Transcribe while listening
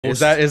Is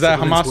that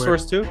Hamas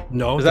source too?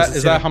 No.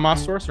 Is that Hamas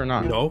source or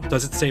not? No.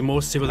 Does it say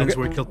most civilians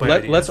were killed by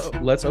IDF?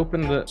 Let's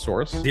open the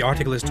source. The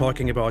article is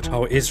talking about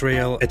how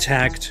Israel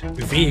attacked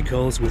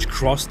vehicles which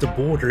crossed the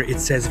border. It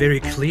says very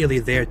clearly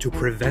there to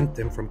prevent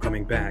them from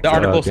coming back. The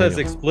article says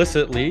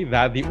explicitly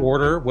that the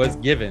order was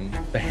given.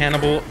 The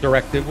Hannibal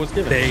directive was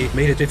given. They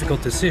made a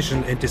difficult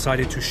decision and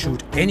decided to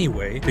shoot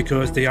anyway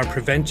because they are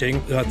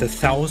preventing the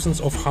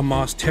thousands of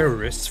Hamas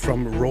terrorists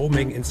from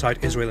roaming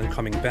inside Israel and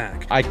coming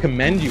back. I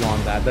commend you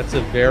on that. That's a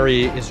very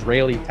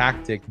Israeli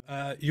tactic.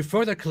 You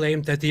further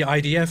claimed that the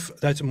IDF,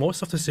 that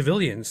most of the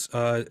civilians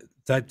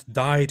that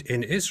died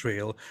in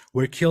Israel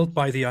were killed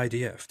by the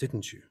IDF,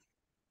 didn't you?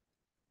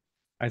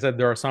 I said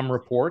there are some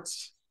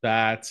reports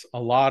that a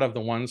lot of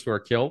the ones who are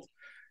killed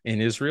in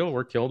Israel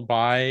were killed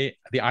by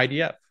the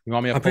IDF. You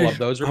want me to pull up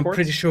those reports?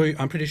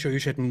 I'm pretty sure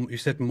you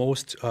said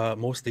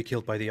mostly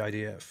killed by the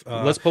IDF.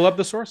 Let's pull up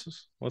the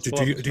sources.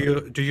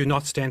 Do you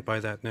not stand by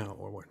that now,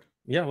 or what?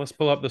 Yeah, let's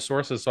pull up the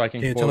sources so I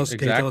can. Can you tell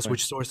us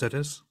which source that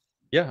is?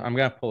 Yeah, I'm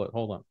gonna pull it.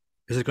 Hold on.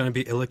 Is it going to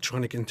be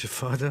Electronic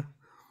Intifada?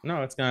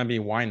 No, it's gonna be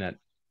Ynet.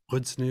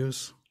 Quds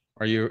News.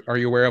 Are you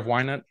aware of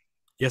Ynet?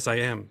 Yes, I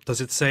am. Does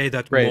it say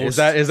that? Great. Is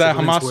that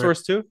Hamas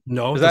source too?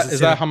 No.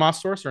 Is that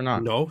Hamas source or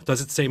not? No.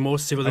 Does it say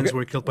most civilians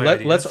were killed by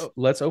IDF?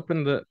 Let's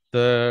open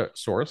the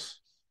source.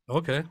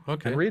 Okay.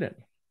 And read it.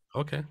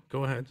 Okay.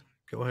 Go ahead.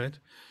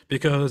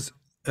 Because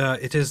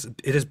it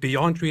is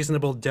beyond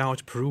reasonable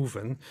doubt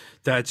proven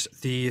that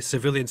the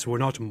civilians were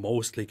not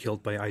mostly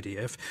killed by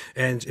IDF,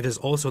 and it is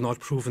also not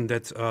proven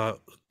that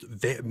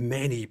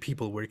many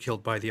people were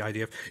killed by the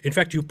IDF. In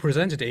fact, you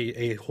presented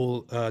a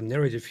whole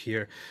narrative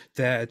here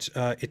that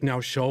it now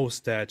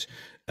shows that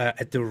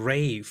at the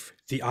rave,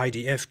 the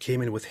IDF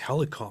came in with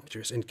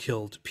helicopters and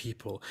killed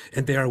people,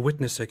 and there are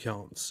witness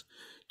accounts.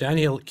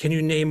 Daniel, can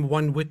you name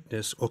one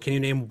witness, or can you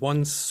name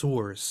one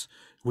source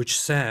which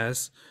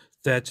says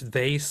that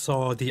they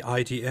saw the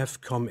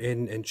IDF come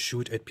in and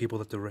shoot at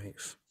people at the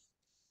rave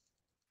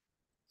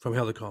from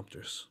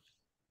helicopters?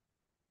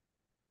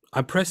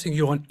 I'm pressing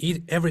you on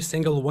every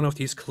single one of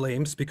these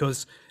claims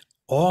because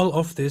all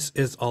of this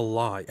is a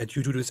lie, and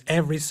you do this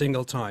every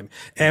single time.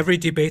 Every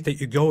debate that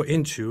you go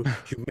into,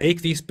 you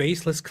make these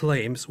baseless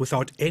claims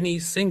without any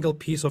single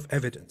piece of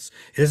evidence.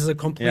 This is a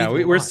complete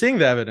lie. We're seeing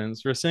the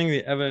evidence. We're seeing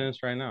the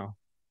evidence right now.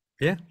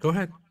 Yeah, go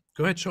ahead.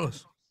 Go ahead, show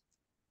us.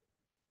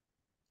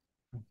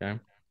 Okay.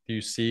 Do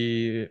you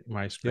see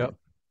my screen? Yep.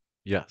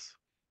 Yes.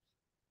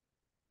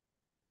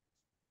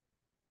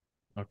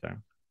 Okay.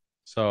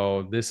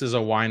 So this is a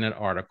Ynet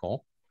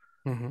article.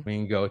 We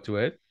can go to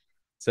it. It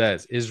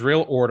says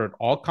Israel ordered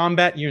all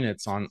combat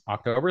units on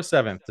October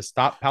 7th to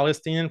stop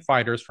Palestinian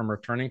fighters from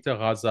returning to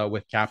Gaza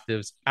with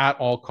captives at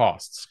all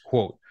costs.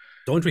 Quote.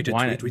 Don't read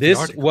it.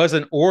 This was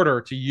an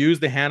order to use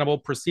the Hannibal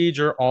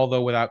procedure,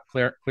 although without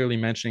clearly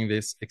mentioning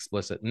this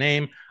explicit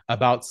name.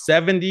 About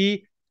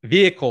 70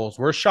 vehicles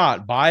were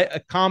shot by a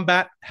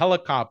combat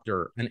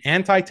helicopter, an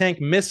anti-tank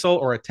missile,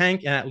 or a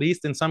tank, and at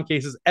least in some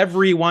cases,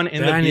 everyone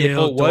in the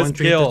vehicle was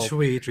killed.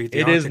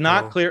 It is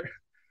not clear.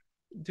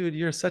 Dude,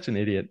 you're such an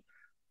idiot.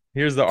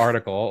 Here's the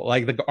article.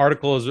 Like, the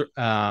article is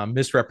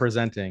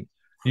misrepresenting.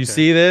 You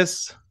see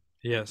this?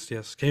 Yes.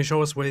 Can you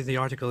show us where the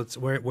article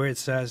where it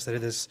says that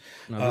it is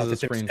that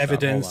there's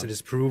evidence, it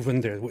is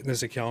proven, there are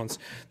witness accounts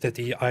that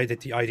the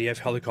IDF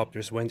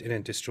helicopters went in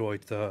and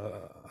destroyed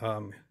the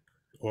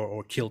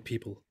or killed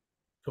people?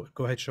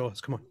 Go ahead, show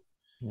us. Come on.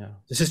 Yeah.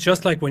 This is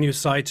just like when you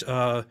cite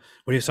a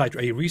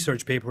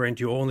research paper and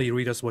you only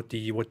read us what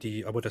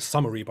a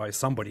summary by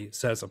somebody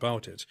says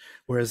about it,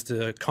 whereas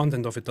the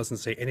content of it doesn't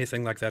say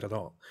anything like that at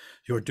all.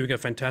 You're doing a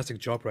fantastic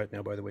job right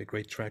now, by the way.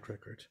 Great track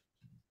record.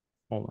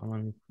 Hold on,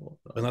 let me pull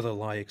it up. Another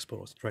lie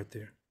exposed right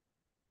there.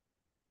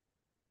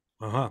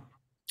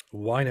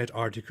 Ynet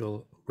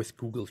article with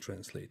Google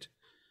Translate.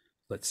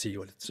 Let's see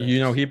what it says. You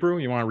know Hebrew?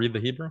 You want to read the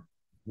Hebrew?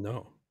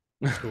 No.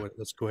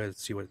 Let's go ahead and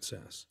see what it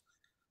says.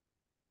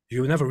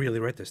 You never really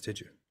read this, did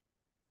you?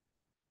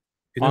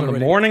 On the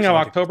morning of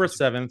October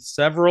 7th,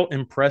 several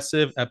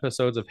impressive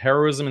episodes of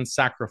heroism and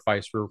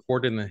sacrifice were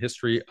recorded in the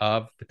history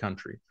of the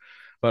country,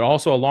 but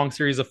also a long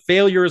series of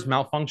failures,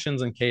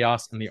 malfunctions, and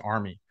chaos in the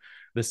army.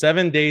 The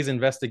 7 days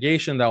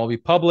investigation that will be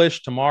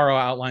published tomorrow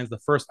outlines the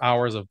first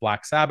hours of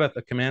Black Sabbath,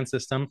 a command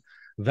system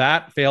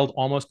that failed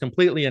almost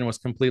completely and was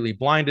completely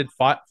blinded.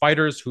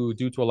 Fighters who,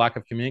 due to a lack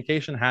of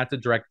communication, had to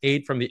direct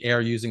aid from the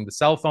air using the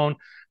cell phone.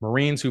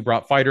 Marines who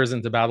brought fighters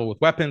into battle with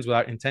weapons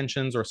without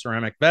intentions or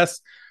ceramic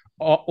vests.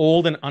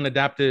 Old and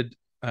unadapted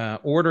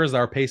orders that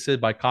are pasted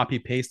by copy,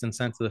 paste, and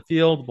sent to the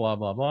field. Blah,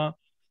 blah, blah.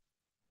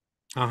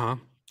 All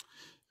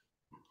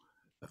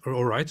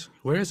right.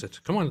 Where is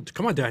it? Come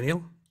on,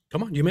 Daniel.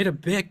 Come on. You made a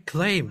big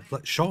claim.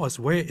 Show us.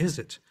 Where is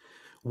it?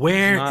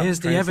 Where is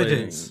the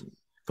evidence?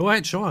 Go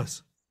ahead. Show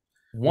us.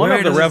 One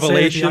of the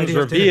revelations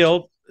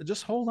revealed,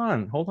 just hold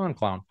on,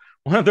 clown.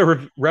 One of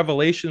the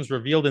revelations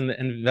revealed in the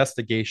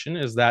investigation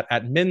is that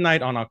at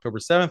midnight on October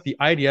 7th, the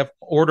IDF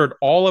ordered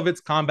all of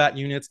its combat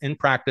units in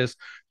practice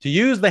to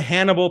use the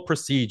Hannibal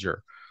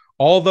procedure.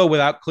 Although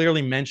without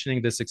clearly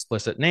mentioning this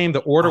explicit name, the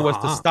order was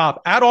to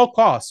stop at all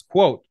costs,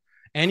 quote,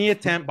 any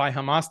attempt by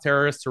Hamas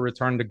terrorists to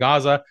return to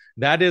Gaza.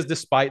 That is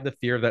despite the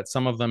fear that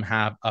some of them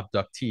have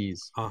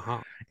abductees.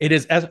 It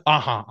is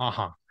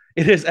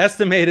It is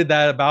estimated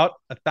that about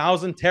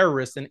 1,000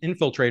 terrorists and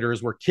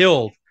infiltrators were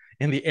killed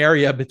in the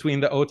area between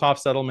the OTOF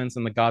settlements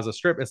and the Gaza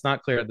Strip. It's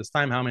not clear at this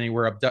time how many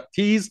were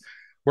abductees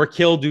were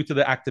killed due to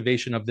the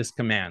activation of this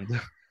command.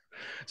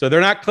 So they're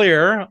not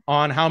clear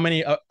on how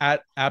many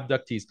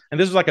abductees. And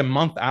this is like a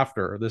month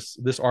after.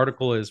 This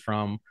article is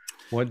from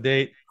what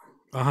date?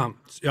 Do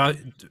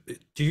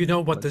you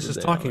know what this is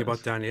talking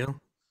about, Daniel?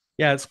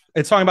 Yeah,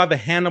 it's talking about the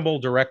Hannibal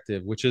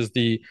Directive, which is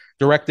the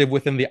directive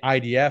within the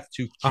IDF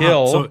to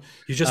kill so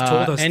you just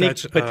told us any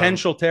that,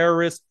 potential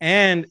terrorists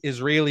and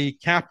Israeli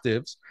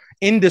captives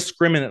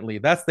indiscriminately.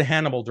 That's the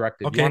Hannibal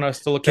Directive. Okay. You want us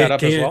to look that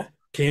up as well?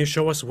 Can you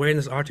show us where in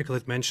this article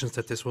it mentions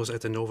that this was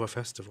at the Nova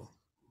Festival?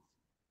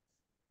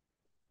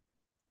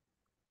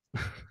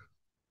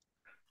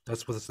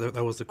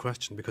 That was the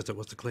question, because that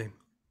was the claim.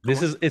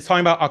 It's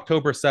talking about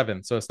October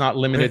 7th, so it's not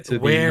limited to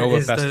the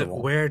Nova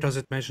Festival. Where does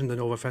it mention the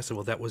Nova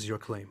Festival? That was your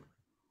claim.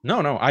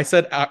 No, I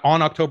said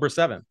on October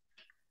 7th.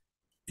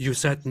 You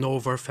said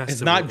Nova Festival.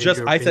 It's not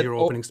just, I said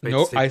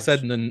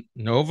the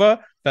Nova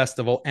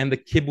Festival and the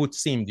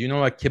kibbutzim. Do you know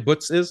what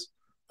kibbutz is?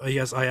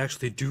 Yes, I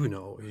actually do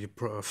know.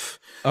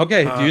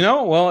 Okay, do you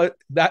know? Well,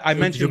 I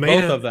mentioned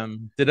both of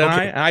them, didn't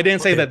I? And I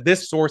didn't say that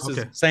this source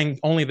is saying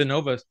only the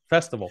Nova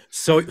Festival.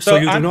 So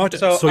you do not.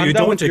 So you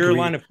don't agree. Your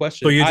line of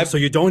questioning. So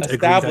you don't agree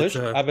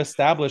that I've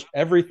established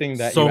everything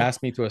that you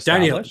asked me to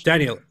establish.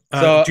 Daniel.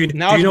 So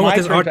now it's my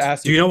turn to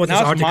ask you. Do you know what this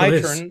article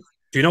is?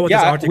 Do you know what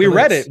this article is? We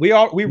read it.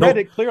 We read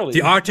it clearly.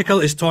 The article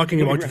is talking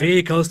about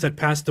vehicles that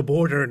passed the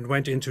border and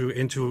went into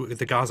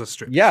the Gaza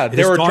Strip. Yeah,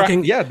 they were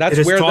talking. Yeah,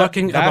 that's where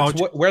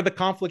the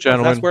conflict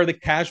is. That's where the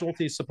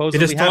casualties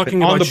supposedly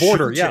happened on the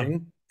border.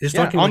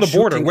 On the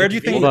border. Where do you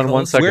think? Hold on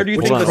 1 second. Where do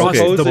you think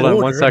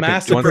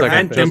to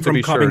prevent them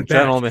from coming back?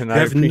 Gentlemen, I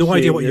have no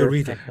idea what you're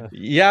reading.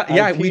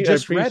 Yeah, we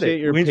just read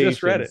it. We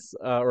just read it,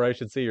 or I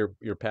should say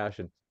your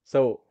passion.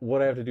 So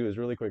what I have to do is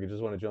really quick. I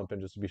just want to jump in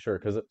just to be sure,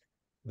 because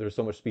there's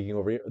so much speaking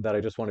over here that I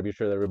just want to be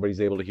sure that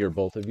everybody's able to hear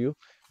both of you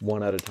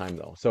one at a time,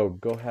 though. So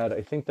go ahead.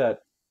 I think that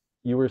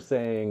you were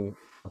saying,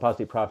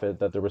 Apostate Prophet,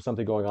 that there was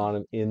something going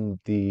on in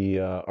the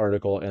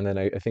article, and then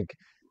I think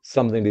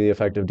something to the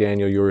effect of,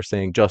 Daniel, you were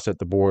saying just at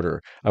the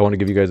border. I want to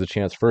give you guys a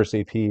chance first,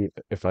 AP,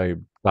 if I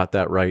got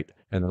that right,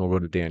 and then we'll go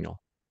to Daniel.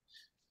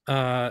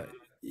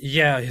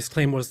 Yeah, his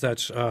claim was that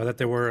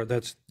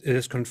that it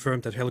is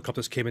confirmed that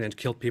helicopters came in and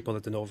killed people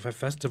at the Nova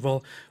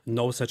Festival.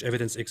 No such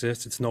evidence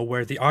exists. It's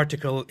nowhere. The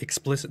article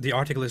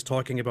is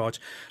talking about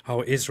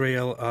how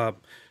Israel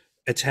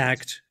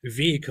attacked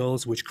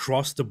vehicles which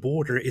crossed the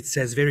border. It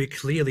says very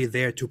clearly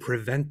there to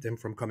prevent them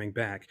from coming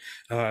back,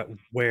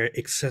 where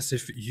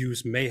excessive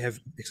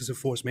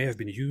force may have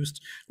been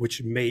used,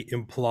 which may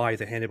imply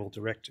the Hannibal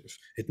Directive.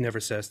 It never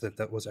says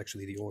that was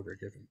actually the order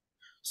given.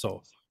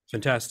 So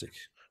fantastic.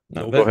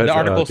 No, the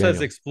article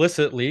says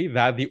explicitly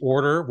that the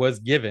order was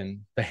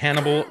given. The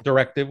Hannibal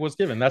Directive was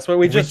given. That's what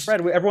we just read.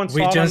 Everyone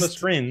saw it on the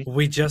screen.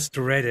 We just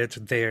read it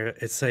there.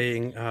 It's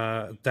saying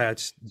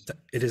that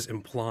it is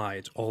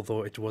implied,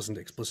 although it wasn't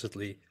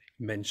explicitly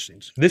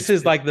mentioned. This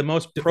is like the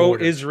most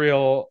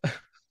pro-Israel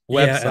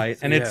website,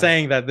 and it's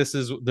saying that this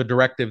is the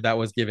directive that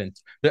was given.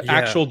 The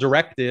actual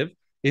directive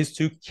is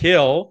to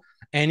kill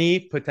any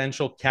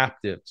potential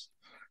captives.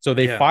 So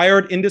they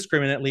fired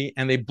indiscriminately,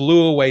 and they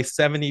blew away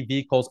 70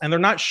 vehicles. And they're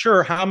not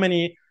sure how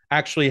many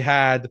actually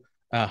had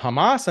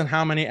Hamas and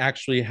how many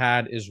actually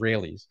had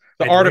Israelis.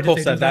 The article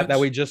said that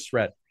we just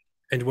read.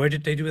 And where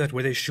did they do that?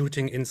 Were they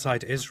shooting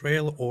inside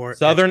Israel or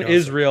southern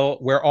Israel,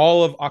 where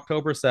all of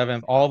October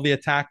 7th, all the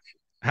attack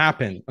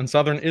happened in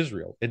southern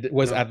Israel? It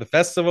was at the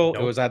festival.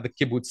 It was at the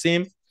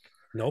kibbutzim.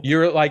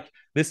 You're like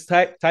this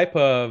type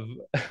of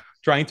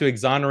trying to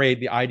exonerate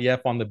the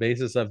IDF on the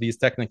basis of these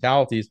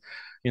technicalities.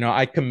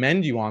 I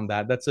commend you on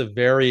that. That's a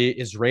very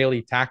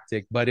Israeli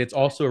tactic, but it's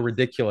also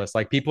ridiculous.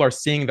 Like, people are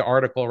seeing the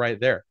article right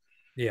there.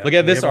 Yeah, look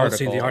at this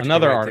article.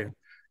 Another article.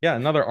 Yeah,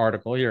 another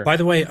article here. By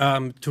the way,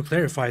 to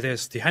clarify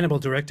this, the Hannibal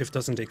Directive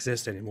doesn't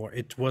exist anymore.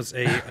 It was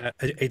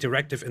a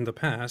directive in the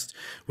past,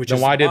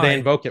 then why did they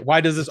invoke it? Why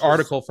does this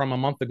article from a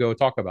month ago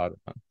talk about it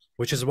then?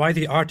 Which is why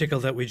the article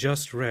that we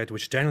just read,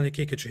 which Daniel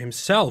Haqiqatjou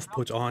himself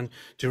put on,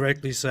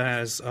 directly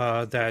says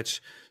that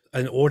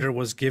an order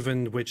was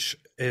given which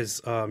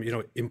is,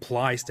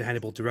 implies the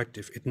Hannibal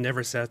Directive. It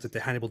never says that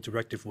the Hannibal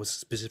Directive was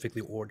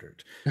specifically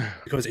ordered,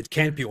 because it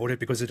can't be ordered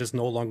because it is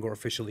no longer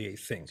officially a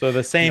thing. So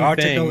the same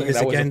thing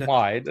that was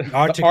applied.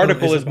 The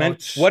article is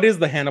meant. What is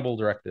the Hannibal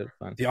Directive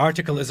then? The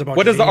article is about.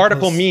 What does the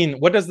article mean?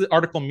 What does the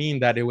article mean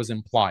that it was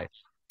implied?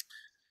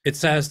 It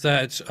says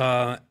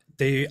that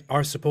they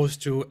are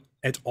supposed to,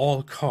 at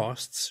all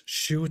costs,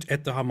 shoot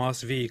at the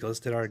Hamas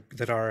vehicles that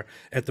are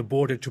at the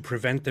border to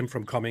prevent them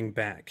from coming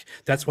back.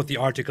 That's what the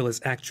article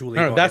is actually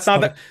about. No, that's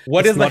not.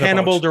 What is the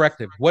Hannibal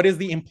Directive? What is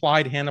the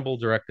implied Hannibal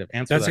Directive?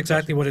 Answer that's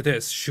exactly what it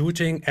is.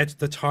 Shooting at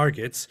the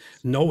targets,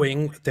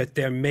 knowing that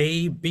there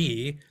may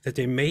be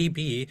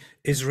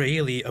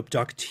Israeli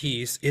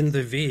abductees in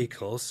the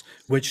vehicles,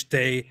 which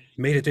they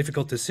made a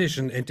difficult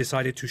decision and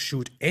decided to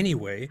shoot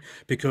anyway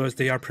because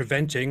they are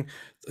preventing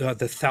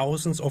the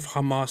thousands of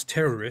Hamas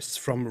terrorists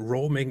from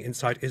roaming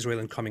inside Israel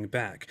and coming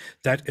back.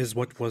 That is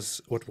what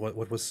was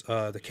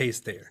the case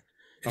there.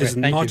 It is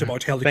not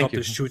about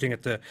helicopters shooting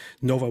at the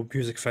Nova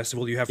Music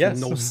Festival. You have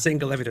no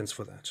single evidence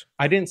for that.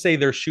 I didn't say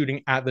they're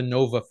shooting at the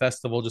Nova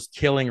Festival, just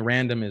killing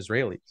random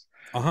Israelis.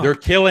 They're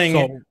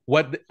killing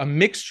a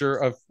mixture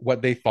of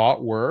what they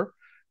thought were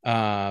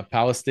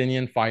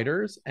Palestinian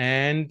fighters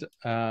and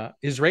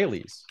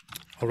Israelis.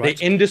 They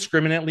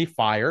indiscriminately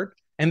fired,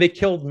 and they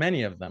killed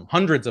many of them,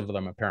 hundreds of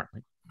them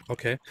apparently.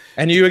 Okay.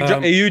 And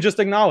you just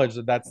acknowledged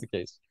that that's the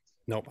case.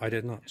 No, I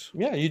did not.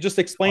 Yeah, you just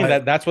explained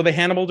that that's what the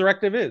Hannibal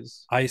Directive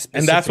is.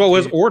 And that's what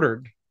was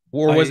ordered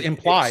or was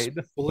implied.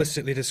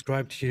 Explicitly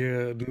described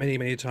here many,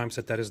 many times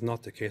that is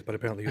not the case, but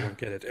apparently you don't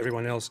get it.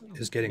 Everyone else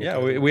is getting it. Yeah,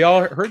 we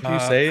all heard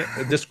you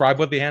describe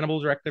what the Hannibal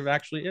Directive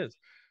actually is.